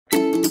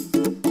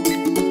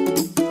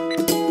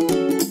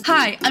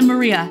Hi, I'm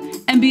Maria,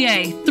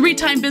 MBA,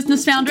 three-time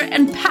business founder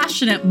and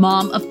passionate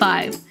mom of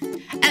 5.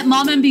 At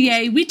Mom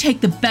MBA, we take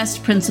the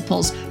best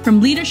principles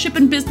from leadership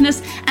and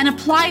business and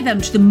apply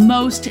them to the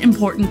most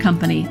important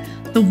company,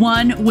 the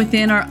one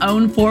within our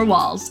own four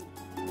walls.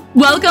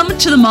 Welcome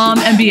to the Mom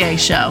MBA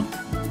Show.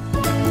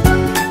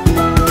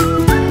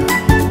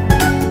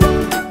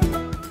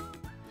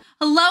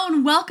 Hello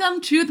and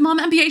welcome to the Mom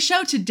MBA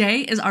Show. Today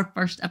is our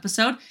first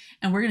episode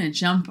and we're going to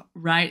jump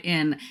right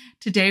in.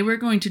 Today we're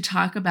going to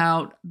talk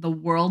about the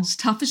world's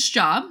toughest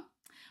job.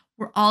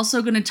 We're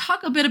also going to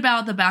talk a bit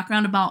about the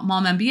background about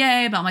Mom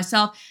MBA, about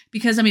myself,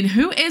 because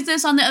who is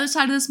this on the other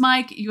side of this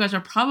mic? You guys are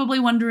probably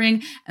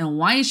wondering and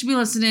why you should be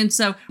listening.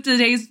 So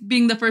today's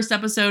being the first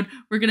episode,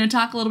 we're going to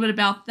talk a little bit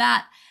about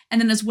that. And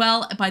then as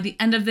well, by the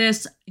end of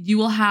this, you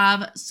will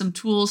have some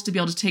tools to be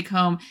able to take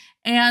home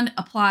and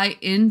apply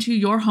into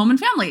your home and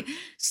family.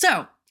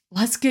 So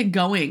let's get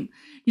going.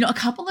 A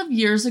couple of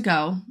years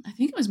ago, I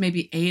think it was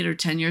maybe 8 or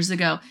 10 years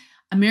ago,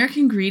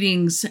 American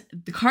Greetings,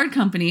 the card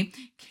company,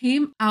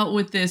 came out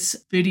with this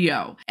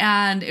video,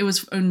 and it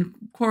was in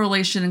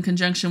correlation in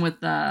conjunction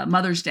with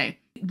Mother's Day.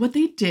 What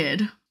they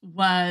did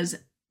was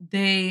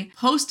they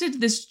posted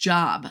this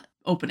job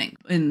opening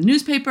in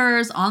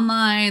newspapers,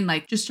 online,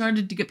 just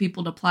started to get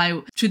people to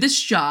apply to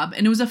this job.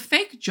 And it was a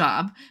fake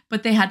job,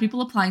 but they had people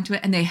applying to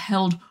it and they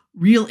held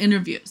real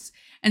interviews.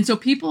 And so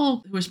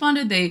people who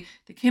responded, they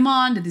came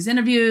on, did these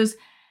interviews,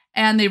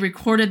 and they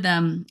recorded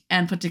them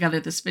and put together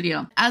this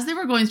video. As they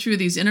were going through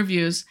these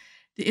interviews,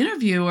 the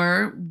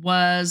interviewer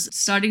was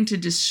starting to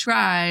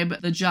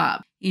describe the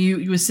job.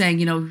 He was saying,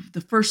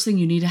 the first thing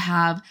you need to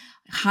have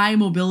high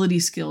mobility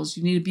skills.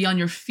 You need to be on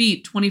your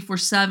feet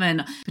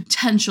 24/7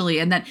 potentially,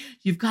 and that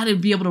you've got to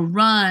be able to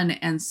run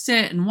and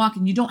sit and walk,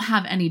 and you don't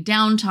have any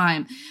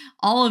downtime.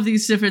 All of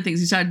these different things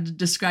he started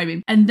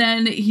describing. And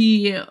then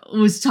he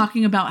was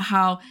talking about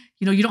how,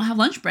 you don't have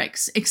lunch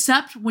breaks,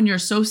 except when your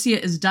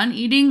associate is done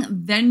eating,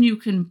 then you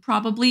can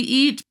probably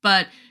eat,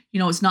 but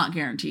it's not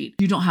guaranteed.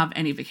 You don't have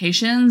any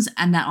vacations,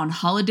 and that on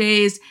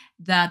holidays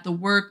that the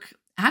work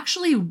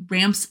actually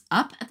ramps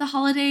up at the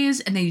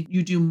holidays, and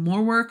you do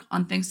more work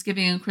on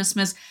Thanksgiving and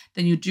Christmas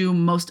than you do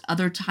most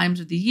other times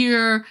of the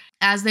year.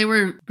 As they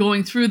were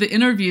going through the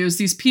interviews,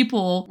 these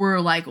people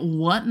were like,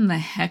 what in the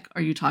heck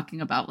are you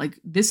talking about?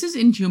 This is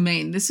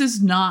inhumane. This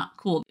is not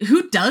cool.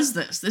 Who does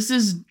this?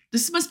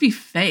 This must be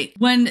fake.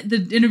 When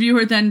the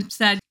interviewer then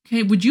said,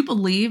 okay, would you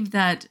believe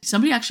that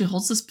somebody actually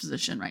holds this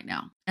position right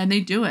now? And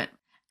they do it.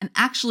 And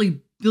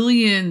actually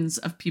billions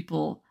of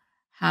people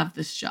have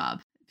this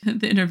job. The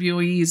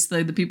interviewees,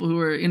 the people who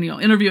were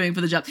interviewing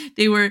for the job,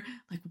 they were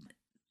like,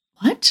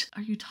 what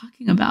are you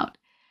talking about?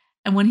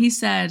 And when he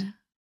said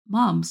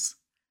moms,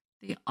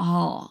 they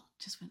all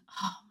just went,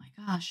 oh my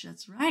gosh,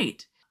 that's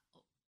right.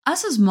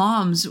 Us as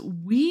moms,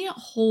 we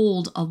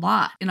hold a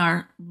lot in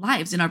our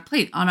lives, in our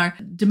plate, on our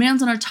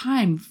demands on our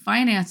time,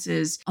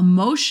 finances,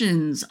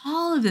 emotions,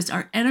 all of this,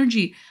 our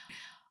energy.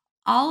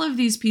 All of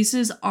these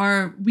pieces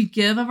we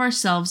give of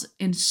ourselves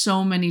in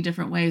so many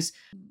different ways.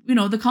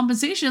 The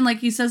compensation, like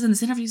he says in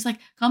this interview, he's like,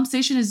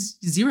 compensation is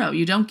zero.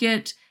 You don't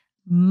get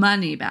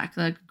money back,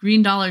 like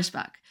green dollars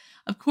back.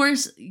 Of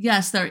course,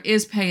 yes, there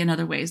is pay in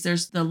other ways.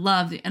 There's the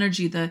love, the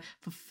energy, the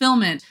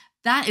fulfillment.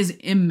 That is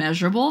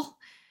immeasurable.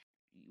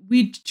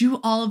 We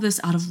do all of this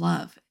out of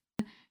love.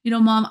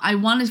 Mom, I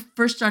want to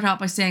first start out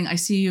by saying, I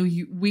see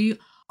you. We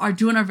are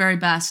doing our very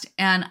best.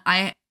 And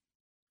I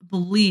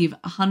believe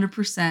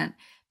 100%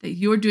 that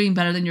you're doing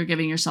better than you're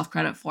giving yourself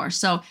credit for.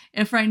 So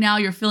if right now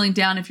you're feeling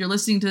down, if you're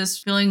listening to this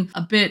feeling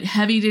a bit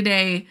heavy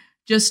today,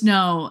 just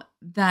know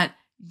that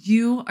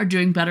you are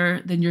doing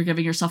better than you're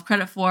giving yourself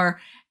credit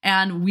for.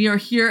 And we are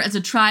here as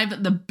a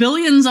tribe, the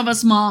billions of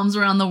us moms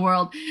around the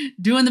world,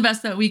 doing the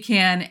best that we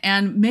can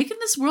and making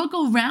this world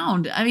go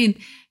round.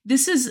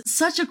 This is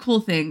such a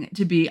cool thing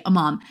to be a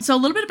mom. So a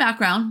little bit of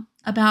background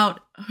about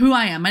who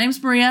I am. My name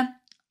is Maria.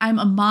 I'm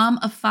a mom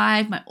of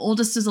 5. My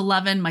oldest is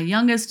 11. My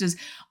youngest is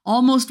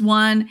almost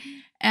 1.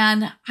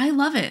 And I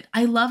love it.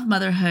 I love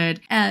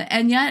motherhood.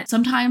 And yet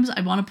sometimes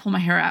I want to pull my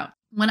hair out.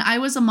 When I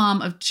was a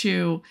mom of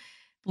 2,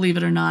 believe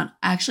it or not,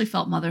 I actually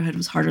felt motherhood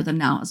was harder than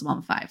now as a mom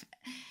of 5.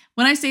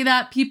 When I say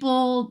that,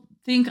 people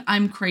think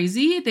I'm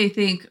crazy. They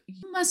think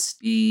you must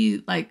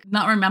be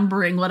not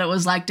remembering what it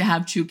was like to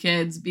have 2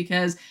 kids,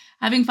 because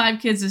having 5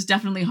 kids is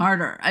definitely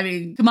harder.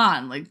 Come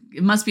on,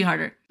 it must be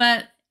harder.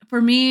 But for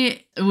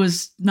me, it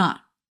was not.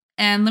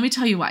 And let me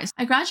tell you why.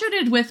 I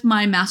graduated with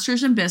my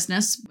master's in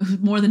business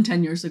more than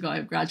 10 years ago.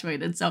 I've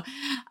graduated. So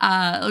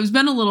it's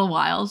been a little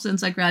while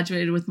since I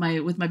graduated with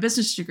my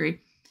business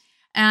degree.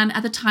 And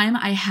at the time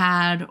I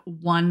had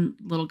one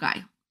little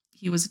guy.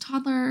 He was a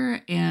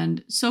toddler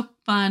and so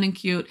fun and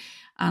cute.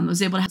 I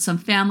was able to have some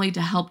family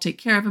to help take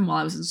care of him while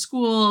I was in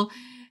school.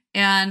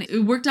 And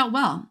it worked out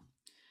well.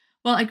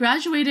 Well, I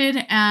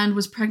graduated and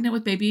was pregnant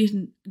with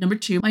baby number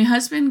 2. My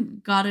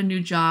husband got a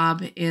new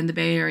job in the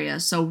Bay Area.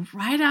 So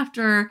right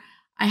after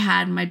I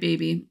had my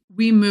baby,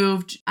 we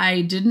moved.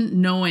 I didn't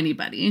know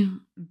anybody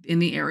in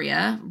the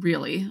area,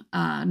 really,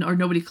 or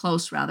nobody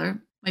close,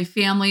 rather. My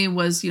family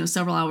was,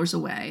 several hours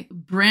away.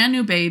 Brand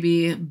new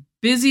baby,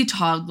 busy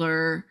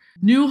toddler,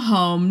 new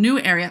home, new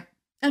area.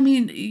 I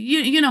mean,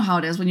 you know how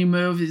it is when you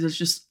move. There's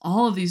just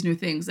all of these new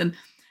things. And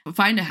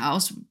find a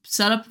house,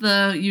 set up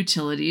the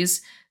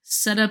utilities,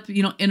 set up,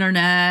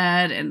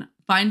 internet, and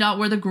find out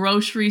where the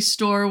grocery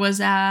store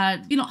was at.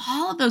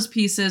 All of those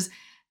pieces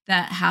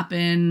that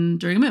happen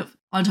during a move,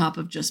 on top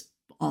of just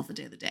all the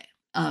day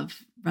of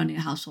running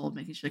a household,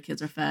 making sure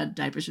kids are fed,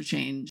 diapers are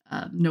changed,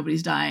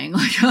 nobody's dying.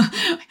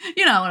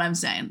 You know what I'm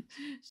saying.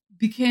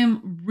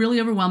 Became really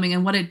overwhelming.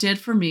 And what it did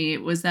for me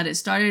was that it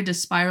started to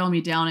spiral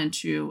me down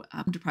into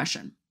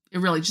depression. It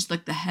really just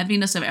like the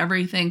heaviness of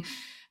everything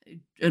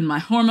and my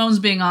hormones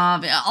being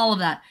off, all of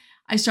that.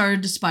 I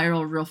started to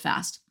spiral real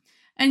fast.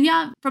 And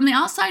yeah, from the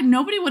outside,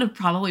 nobody would have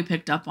probably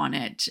picked up on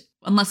it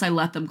unless I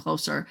let them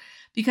closer.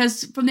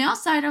 Because from the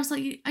outside, I was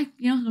like, I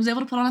was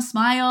able to put on a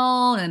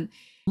smile and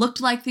looked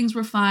like things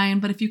were fine.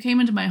 But if you came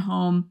into my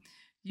home,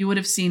 you would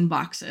have seen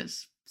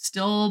boxes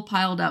still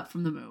piled up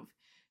from the move.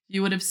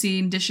 You would have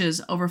seen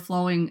dishes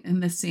overflowing in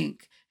the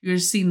sink. You would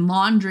have seen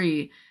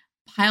laundry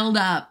piled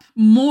up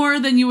more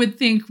than you would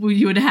think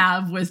you would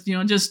have with,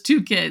 just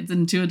 2 kids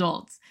and 2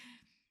 adults.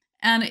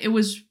 And it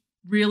was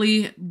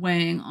really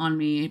weighing on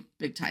me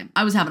big time.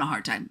 I was having a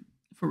hard time,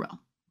 for real.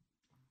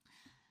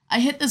 I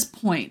hit this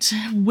point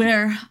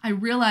where I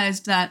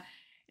realized that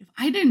if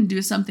I didn't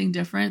do something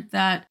different,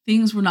 that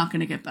things were not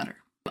going to get better.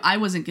 I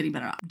wasn't getting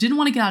better. Didn't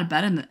want to get out of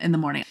bed in the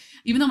morning.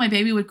 Even though my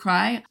baby would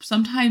cry,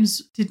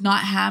 sometimes did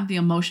not have the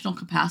emotional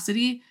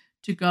capacity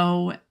to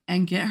go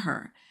and get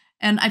her.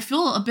 And I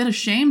feel a bit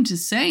ashamed to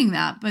saying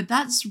that, but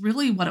that's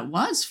really what it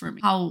was for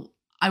me, how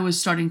I was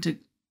starting to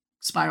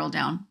spiral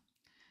down.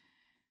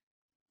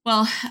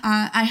 Well,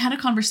 I had a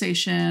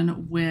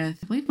conversation with,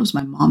 I believe it was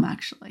my mom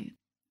actually.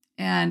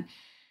 And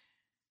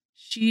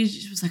she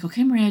was like,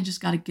 okay, Maria, I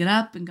just got to get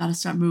up and got to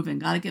start moving,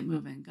 got to get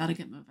moving.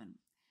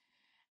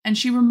 And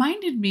she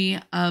reminded me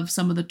of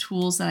some of the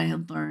tools that I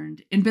had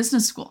learned in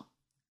business school.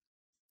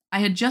 I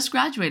had just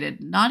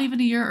graduated, not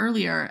even a year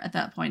earlier at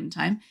that point in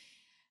time.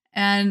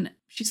 And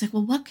she's like,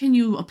 well, what can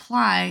you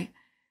apply?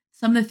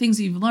 Some of the things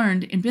that you've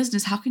learned in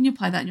business, how can you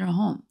apply that in your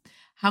home?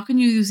 How can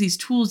you use these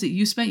tools that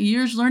you spent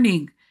years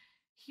learning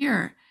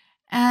here?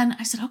 And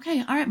I said,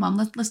 okay, all right, Mom,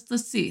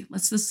 let's see.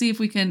 Let's see if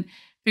we can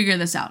figure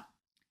this out.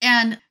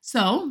 And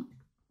so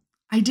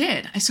I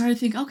did. I started to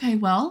think, okay,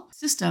 well,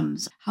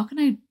 systems. How can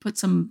I put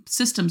some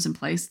systems in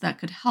place that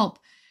could help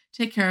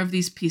take care of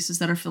these pieces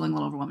that are feeling a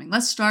little overwhelming?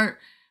 Let's start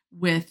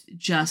with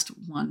just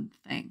one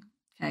thing,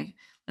 okay?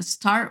 Let's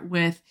start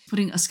with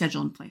putting a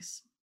schedule in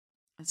place.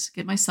 Let's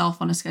get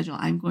myself on a schedule.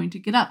 I'm going to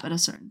get up at a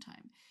certain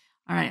time.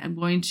 All right, I'm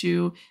going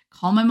to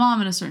call my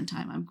mom at a certain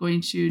time. I'm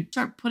going to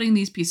start putting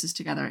these pieces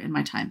together in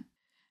my time.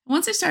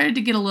 Once I started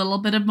to get a little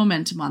bit of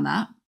momentum on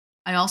that,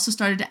 I also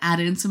started to add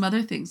in some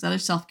other things, other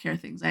self-care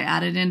things. I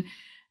added in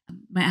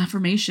my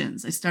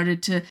affirmations. I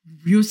started to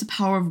use the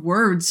power of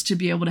words to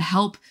be able to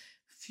help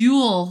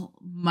fuel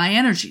my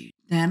energy.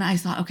 Then I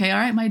thought, okay, all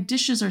right, my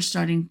dishes are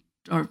starting,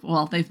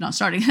 they've not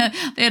starting.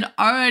 They had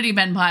already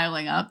been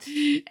piling up.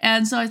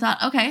 And so I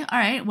thought, okay, all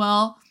right,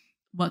 well,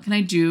 what can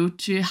I do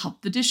to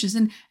help the dishes?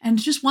 And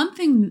just one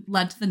thing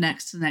led to the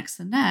next.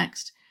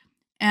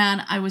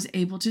 And I was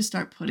able to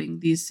start putting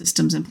these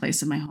systems in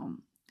place in my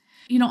home.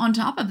 On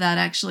top of that,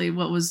 actually,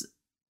 what was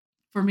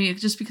for me,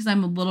 just because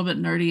I'm a little bit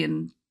nerdy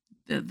in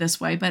this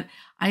way, but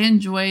I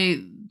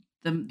enjoy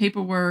the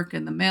paperwork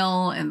and the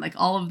mail and like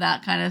all of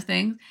that kind of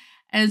thing.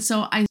 And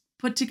so I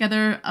put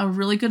together a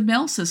really good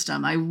mail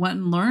system. I went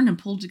and learned and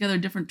pulled together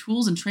different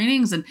tools and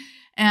trainings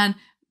and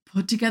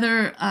put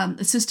together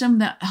a system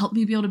that helped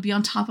me be able to be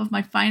on top of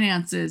my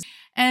finances.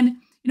 And,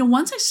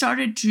 once I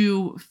started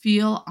to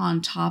feel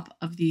on top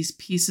of these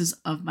pieces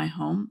of my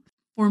home,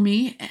 for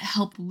me, it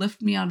helped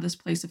lift me out of this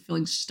place of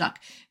feeling stuck,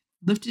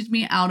 lifted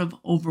me out of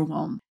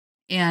overwhelm.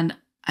 And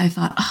I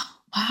thought, oh,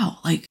 wow,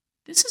 like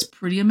this is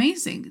pretty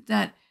amazing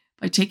that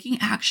by taking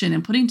action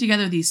and putting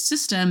together these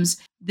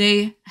systems,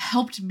 they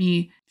helped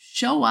me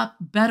show up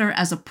better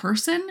as a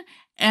person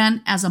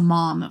and as a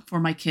mom for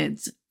my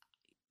kids.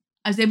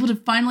 I was able to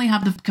finally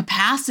have the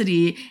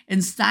capacity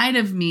inside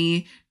of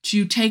me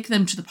to take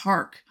them to the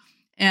park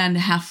and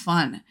have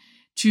fun,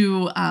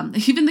 to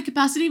even the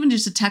capacity even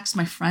just to text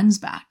my friends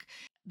back.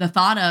 The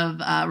thought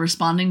of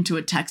responding to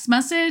a text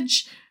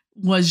message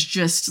was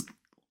just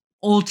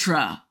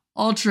ultra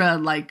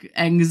like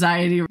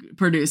anxiety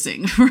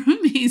producing for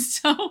me.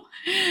 So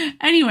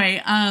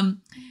anyway,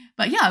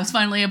 but yeah, I was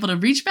finally able to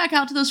reach back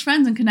out to those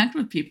friends and connect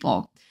with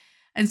people.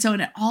 And so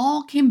it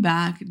all came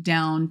back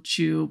down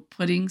to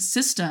putting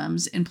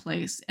systems in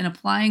place and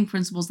applying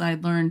principles that I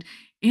learned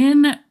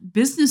in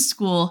business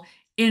school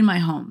in my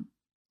home.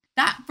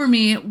 That for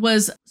me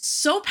was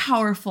so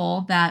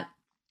powerful that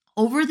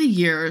over the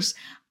years,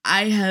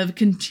 I have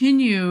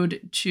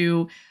continued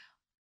to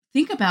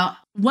think about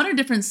what are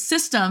different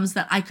systems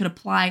that I could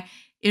apply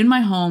in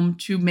my home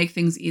to make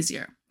things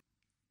easier.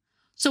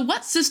 So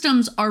what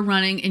systems are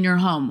running in your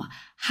home?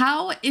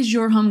 How is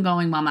your home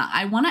going, Mama?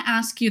 I want to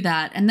ask you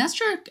that. And that's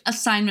your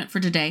assignment for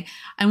today.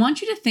 I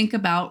want you to think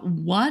about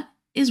what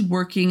is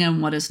working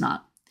and what is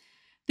not.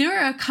 There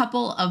are a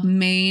couple of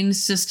main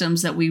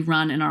systems that we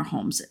run in our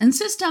homes. And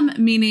system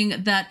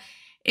meaning that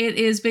it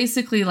is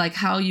basically like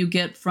how you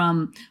get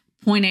from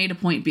point A to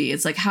point B.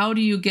 It's like, how do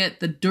you get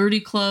the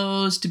dirty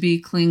clothes to be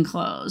clean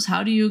clothes?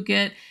 How do you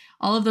get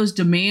all of those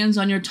demands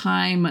on your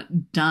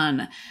time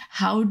done?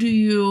 How do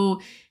you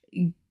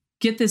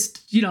get this,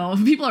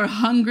 if people are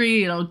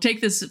hungry, take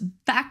this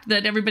fact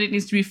that everybody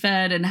needs to be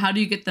fed, and how do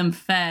you get them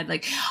fed?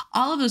 Like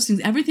all of those things,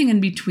 everything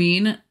in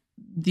between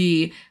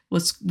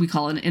what we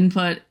call an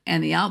input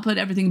and the output,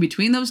 everything in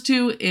between those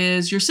two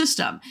is your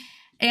system.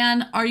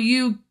 And are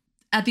you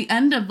at the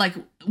end of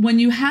when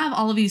you have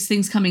all of these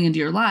things coming into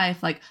your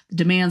life, like the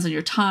demands on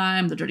your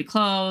time, the dirty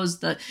clothes,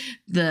 the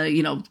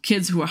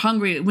kids who are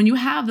hungry, when you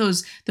have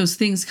those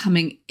things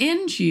coming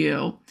into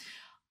you,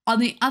 on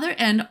the other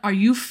end, are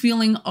you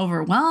feeling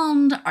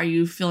overwhelmed? Are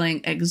you feeling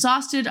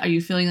exhausted? Are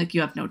you feeling like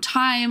you have no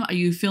time? Are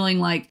you feeling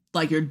like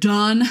you're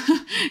done?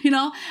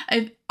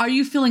 Are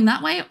you feeling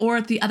that way? Or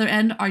at the other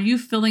end, are you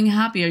feeling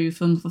happy? Are you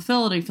feeling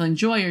fulfilled? Are you feeling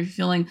joy? Are you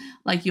feeling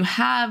like you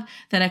have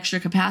that extra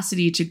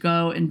capacity to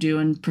go and do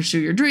and pursue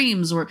your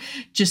dreams, or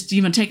just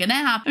even take a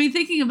nap?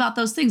 Thinking about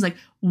those things, like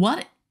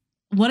what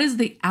is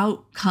the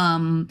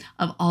outcome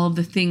of all of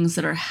the things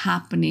that are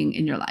happening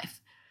in your life?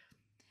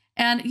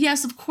 And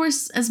yes, of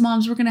course, as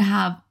moms, we're going to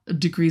have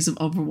degrees of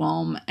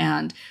overwhelm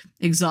and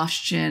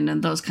exhaustion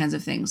and those kinds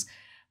of things.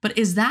 But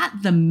is that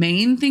the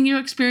main thing you're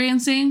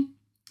experiencing?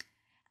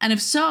 And if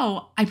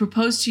so, I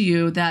propose to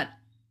you that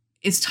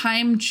it's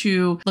time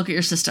to look at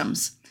your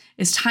systems.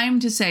 It's time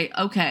to say,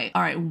 okay,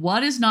 all right,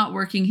 what is not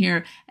working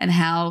here and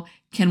how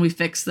can we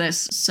fix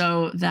this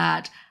so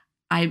that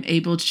I'm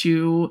able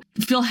to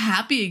feel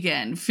happy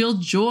again, feel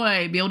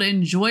joy, be able to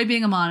enjoy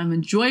being a mom,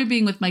 enjoy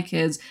being with my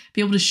kids,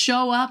 be able to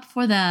show up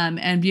for them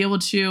and be able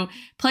to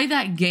play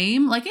that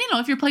game.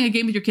 If you're playing a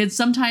game with your kids,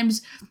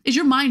 sometimes is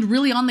your mind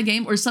really on the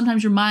game, or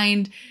sometimes your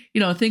mind,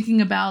 thinking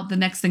about the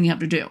next thing you have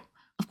to do.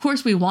 Of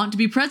course, we want to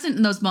be present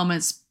in those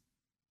moments,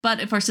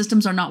 but if our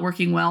systems are not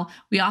working well,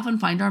 we often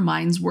find our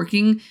minds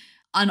working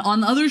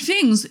on other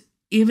things,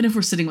 even if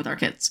we're sitting with our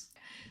kids.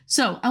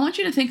 So I want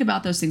you to think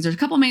about those things. There's a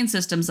couple main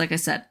systems, like I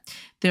said.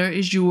 There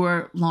is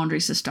your laundry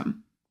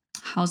system.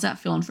 How's that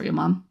feeling for you,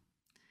 Mom?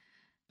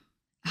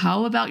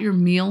 How about your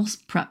meal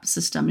prep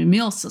system, your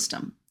meal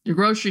system, your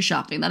grocery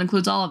shopping? That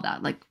includes all of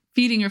that, like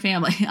feeding your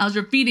family. How's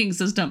your feeding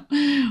system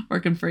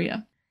working for you?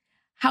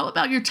 How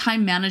about your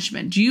time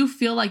management? Do you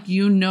feel like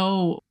you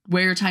know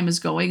where your time is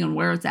going and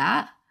where it's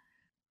at?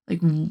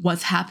 Like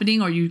what's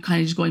happening? Or are you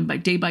kind of just going by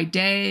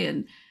day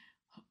and,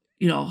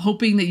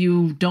 hoping that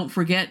you don't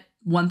forget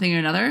one thing or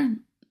another?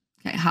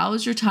 Okay, how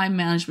is your time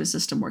management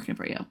system working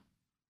for you?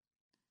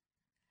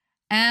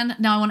 And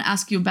now I want to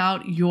ask you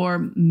about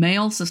your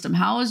mail system.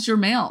 How is your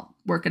mail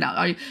working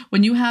out?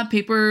 When you have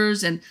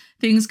papers and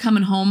things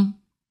coming home,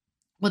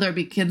 whether it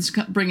be kids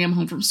bringing them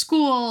home from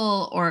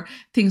school or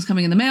things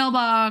coming in the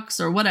mailbox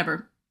or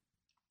whatever,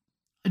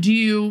 do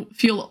you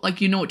feel like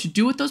you know what to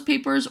do with those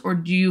papers, or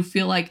do you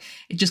feel like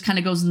it just kind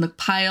of goes in the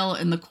pile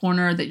in the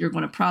corner that you're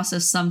going to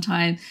process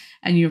sometime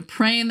and you're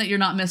praying that you're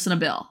not missing a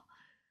bill?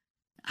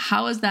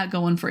 How is that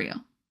going for you?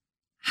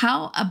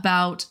 How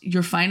about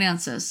your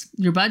finances,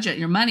 your budget,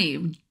 your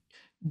money?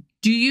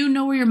 Do you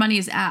know where your money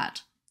is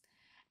at?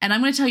 And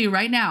I'm going to tell you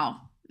right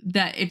now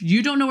that if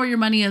you don't know where your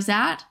money is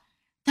at,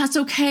 that's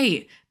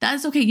okay. That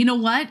is okay. You know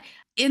what?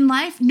 In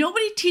life,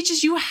 nobody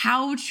teaches you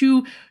how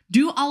to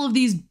do all of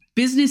these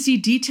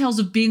businessy details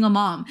of being a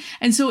mom.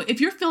 And so if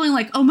you're feeling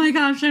like, oh my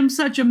gosh, I'm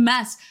such a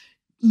mess,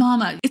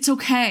 Mama, it's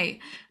okay.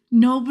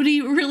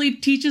 Nobody really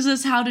teaches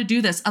us how to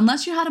do this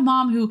unless you had a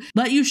mom who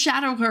let you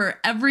shadow her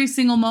every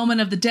single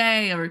moment of the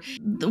day, or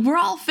we're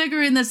all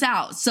figuring this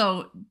out.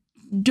 So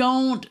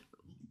don't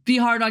be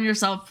hard on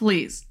yourself,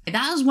 please.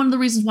 That is one of the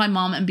reasons why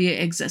Mom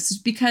MBA exists, is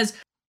because,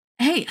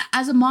 hey,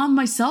 as a mom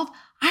myself,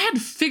 I had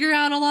to figure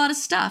out a lot of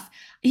stuff.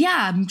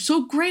 Yeah, I'm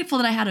so grateful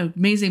that I had an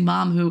amazing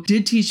mom who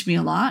did teach me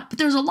a lot, but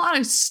there's a lot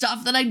of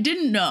stuff that I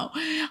didn't know.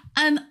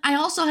 And I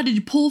also had to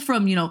pull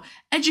from,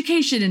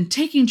 education and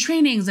taking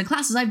trainings and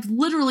classes. I've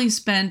literally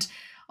spent,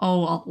 a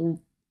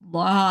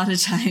lot of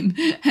time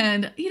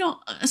and,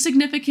 a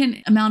significant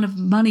amount of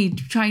money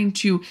trying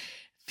to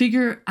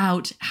figure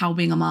out how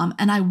being a mom.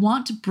 And I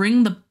want to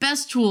bring the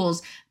best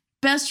tools,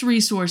 best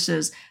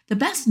resources, the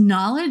best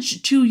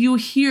knowledge to you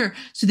here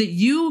so that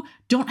you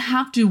don't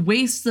have to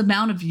waste the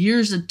amount of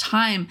years of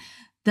time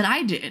that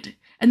I did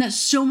and that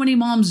so many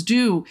moms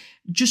do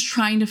just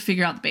trying to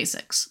figure out the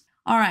basics.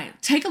 All right,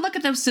 take a look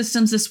at those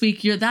systems this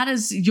week. That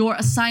is your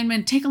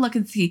assignment. Take a look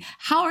and see,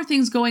 how are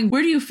things going?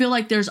 Where do you feel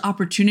like there's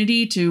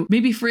opportunity to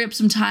maybe free up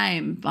some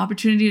time,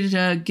 opportunity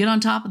to get on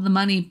top of the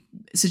money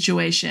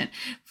situation,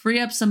 free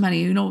up some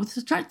money,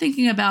 start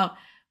thinking about,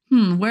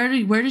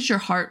 where does your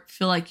heart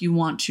feel like you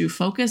want to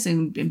focus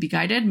and be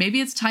guided? Maybe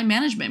it's time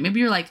management.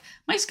 Maybe you're like,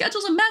 my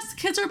schedule's a mess. The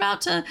kids are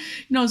about to,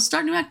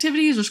 start new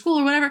activities or school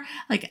or whatever.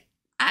 Like,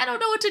 I don't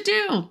know what to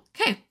do.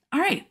 Okay, all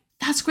right.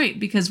 That's great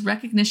because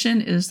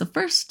recognition is the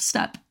first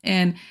step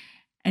in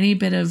any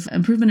bit of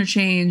improvement or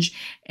change.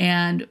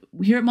 And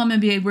here at Mom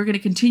MBA, we're going to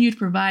continue to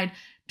provide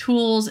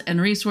tools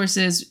and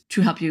resources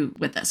to help you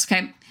with this,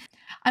 okay?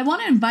 I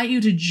want to invite you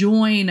to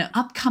join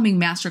upcoming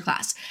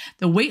masterclass.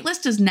 The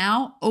waitlist is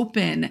now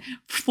open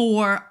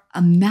for a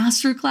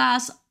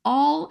masterclass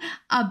all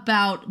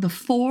about the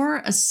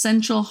 4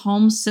 essential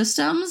home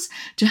systems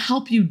to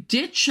help you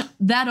ditch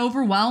that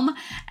overwhelm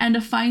and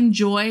to find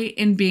joy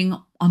in being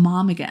a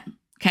mom again.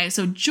 Okay,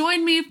 so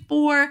join me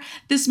for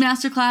this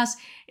masterclass.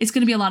 It's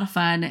going to be a lot of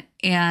fun.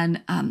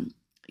 And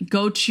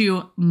go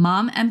to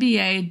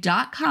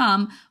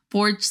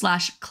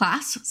mommba.com/class,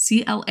 CLASS,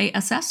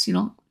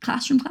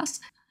 classroom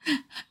class.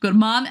 Go to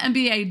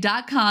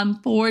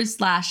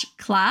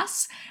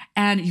mommba.com/class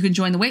and you can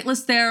join the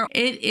waitlist there.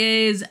 It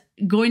is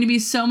going to be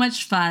so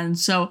much fun.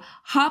 So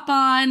hop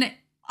on.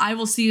 I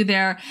will see you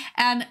there.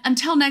 And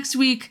until next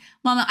week,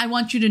 Mama, I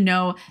want you to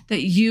know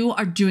that you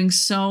are doing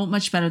so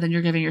much better than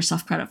you're giving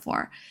yourself credit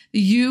for.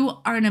 You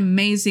are an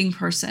amazing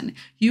person.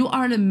 You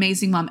are an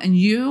amazing mom, and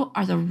you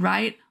are the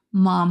right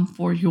mom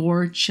for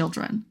your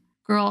children.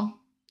 Girl,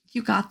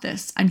 you got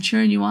this. I'm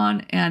cheering you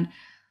on, and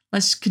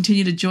let's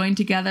continue to join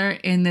together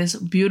in this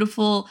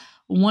beautiful,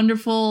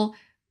 wonderful,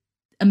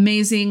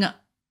 amazing,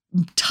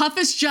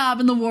 toughest job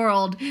in the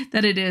world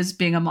that it is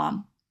being a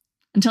mom.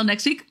 Until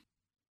next week,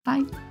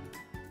 bye.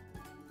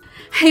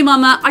 Hey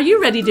Mama, are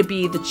you ready to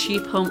be the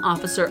chief home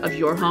officer of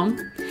your home?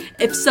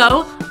 If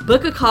so,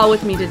 book a call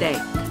with me today.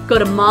 Go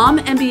to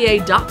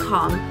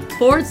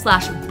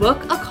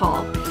mommba.com/book a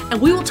call,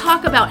 and we will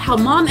talk about how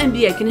Mom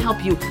MBA can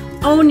help you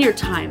own your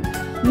time,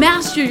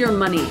 master your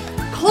money,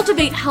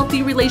 cultivate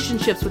healthy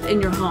relationships within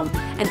your home,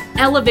 and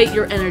elevate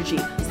your energy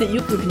so that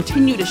you can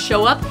continue to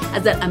show up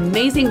as that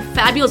amazing,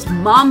 fabulous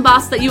mom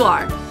boss that you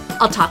are.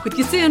 I'll talk with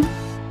you soon.